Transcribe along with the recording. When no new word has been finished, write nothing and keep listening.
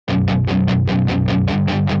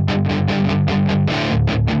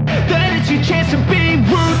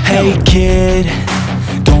Hey kid,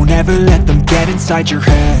 don't ever let them get inside your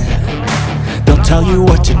head. They'll tell you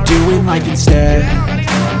what to do in life instead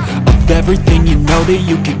of everything you know that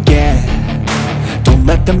you could get. Don't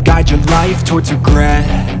let them guide your life towards regret.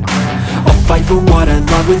 I'll fight for what I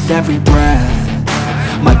love with every breath.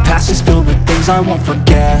 My past is filled with things I won't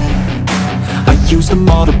forget. I use them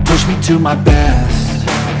all to push me to my best.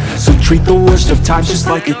 So treat the worst of times just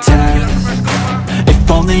like a test.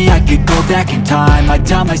 If only I could go back in time, I'd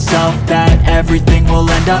tell myself that everything will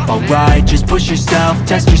end up alright. Just push yourself,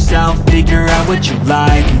 test yourself, figure out what you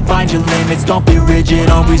like, and find your limits, don't be rigid,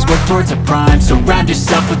 always work towards a prime. Surround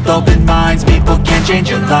yourself with open minds, people can change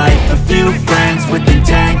your life. A few friends with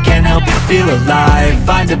intent can help you feel alive.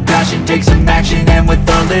 Find a passion, take some action, and with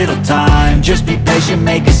a little time, just be patient,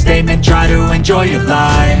 make a statement, try to enjoy your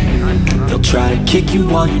life. They'll try to kick you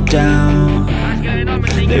while you're down.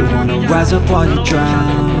 They wanna rise up while you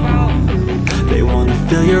drown. They wanna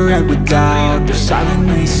fill your head with doubt. They're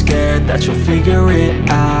silently scared that you'll figure it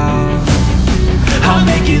out. I'll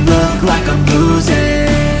make it look like I'm losing,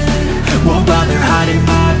 won't bother hiding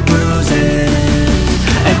my bruises.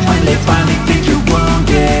 And when they finally think you're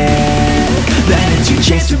wounded, then it's your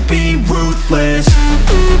chance to be ruthless.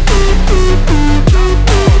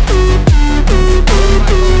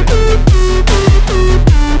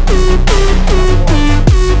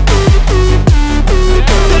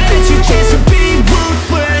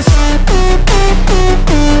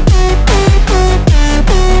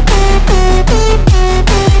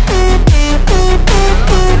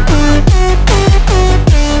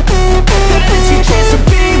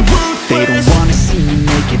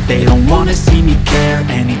 They don't wanna see me care.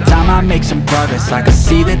 Anytime I make some progress, I can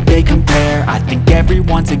see that they compare. I think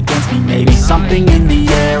everyone's against me, maybe something in the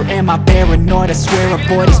air. Am I paranoid? I swear a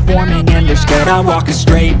void is forming and they're scared. I walk a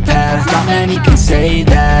straight path, not many can say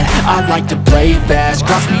that. I like to play fast,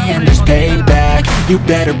 cross me and there's payback. You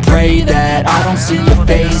better pray that I don't see your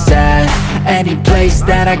face at any place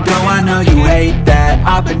that I go. I know you hate that.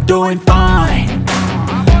 I've been doing fine,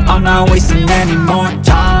 I'm not wasting any more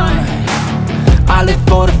time. I live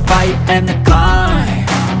for the fight and the climb,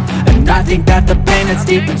 and I think that the pain that's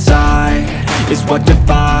deep inside is what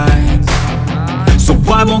defines. So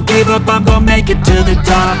I won't give up, I'm gonna make it to the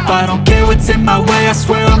top. I don't care what's in my way, I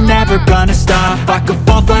swear I'm never gonna stop. I could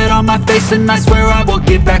fall flat on my face and I swear I will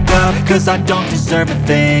get back up, cause I don't deserve a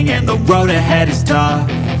thing and the road ahead is tough.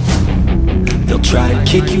 They'll try to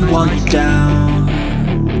kick you while you're down.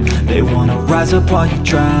 They wanna rise up while you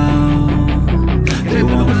drown. They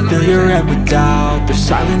wanna fill your head with doubt. They're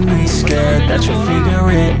silently scared that you'll figure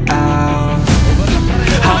it out.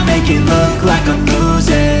 I'll make it look like I'm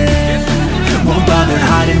losing, won't bother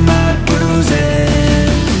hiding my bruises.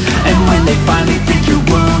 And when they finally think you're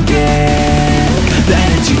wounded, then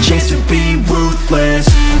it's your chance to be ruthless.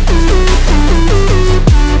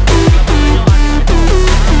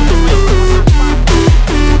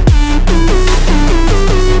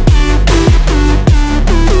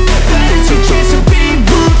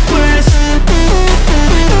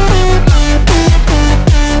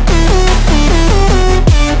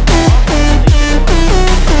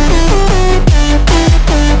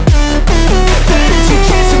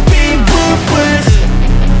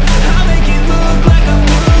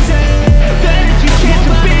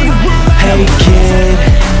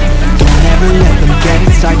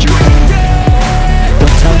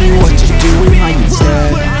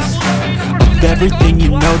 Everything you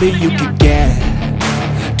know that you could get.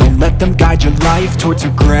 Don't let them guide your life towards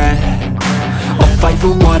regret. I'll fight for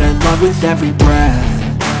what I love with every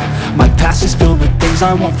breath. My past is filled with things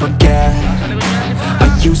I won't forget. I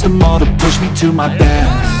use them all to push me to my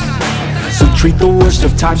best. So treat the worst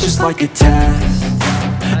of times just like a test.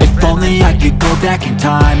 If only I could go back in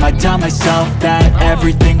time, I'd tell myself that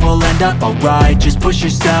everything will end up alright. Just push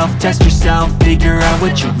yourself, test yourself, figure out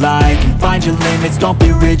what you like, and find your limits, don't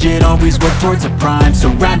be rigid, always work towards a prime.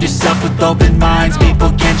 Surround yourself with open minds, people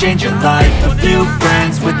can change your life. A few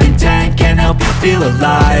friends with intent can help you feel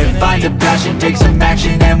alive. Find a passion, take some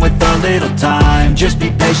action, and with a little time, just be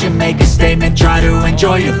patient, make a statement, try to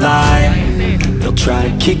enjoy your life. They'll try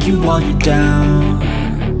to kick you while you're down.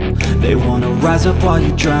 They wanna rise up while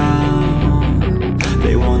you drown.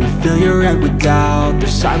 They wanna fill your head with doubt. They're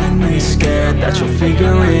silently scared that you'll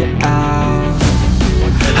figure it out.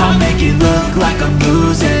 I'll make it look like I'm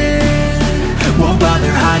losing, won't bother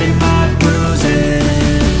hiding my bruises.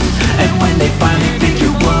 And when they finally think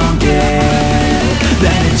you're wounded,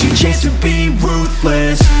 then it's your chance to be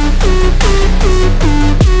ruthless.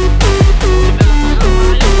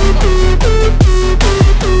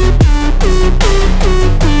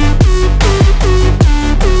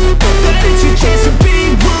 Then it's your chance to be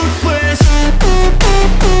ruthless.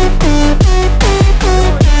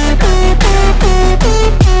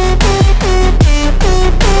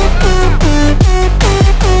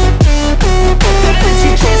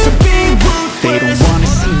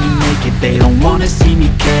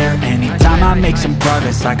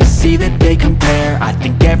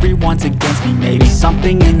 everyone's against me. Maybe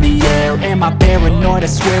something in the air, am I paranoid? I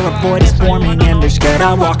swear a void is forming and they're scared.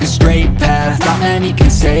 I walk a straight path, not many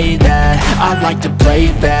can say that. I like to play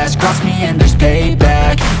fast, cross me and there's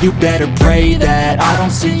payback. You better pray that I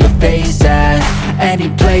don't see your face at any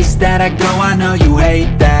place that I go. I know you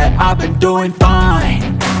hate that. I've been doing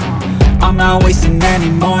fine, I'm not wasting any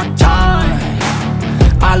more time.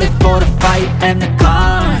 I live for the fight and the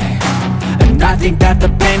climb, and I think that the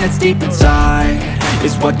pain that's deep inside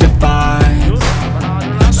is what defines.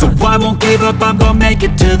 So I won't give up, I'm gonna make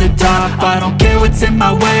it to the top. I don't care what's in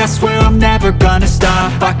my way, I swear I'm never gonna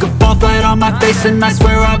stop. I could fall flat on my face and I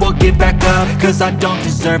swear I will get back up, cause I don't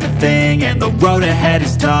deserve a thing and the road ahead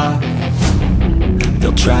is tough.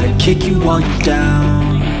 They'll try to kick you while you're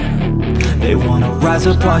down, they wanna rise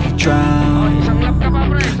up while you drown.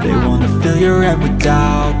 They wanna fill your head with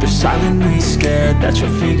doubt, they're silently scared that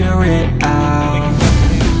you'll figure it out.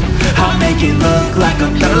 I'll make it look like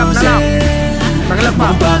I'm losing,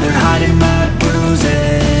 won't bother hiding my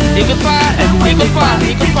bruises. And when they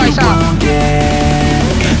finally think you're wounded,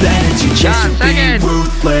 then it's your chance to be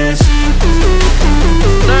ruthless.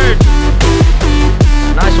 Third.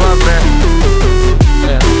 Nice one, bro.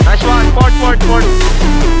 Nice one, fourth.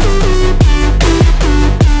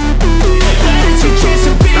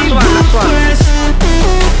 Last one.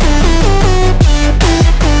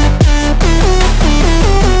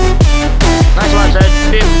 Nice one, sir.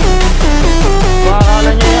 Fifth.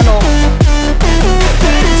 Akala nyo yan, oh.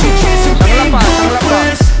 Sanglap pa.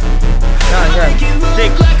 Yan.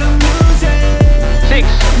 Six.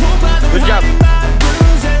 Good job.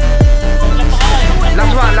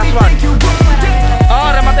 Last one.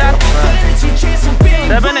 Oh, remate yan.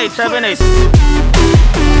 7-8.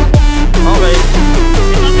 Okay.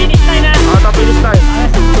 Finish time na. Finish time.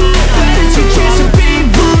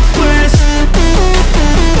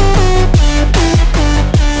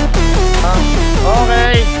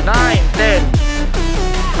 Okay, 9, 10.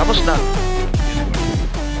 Tapos na.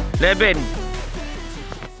 11.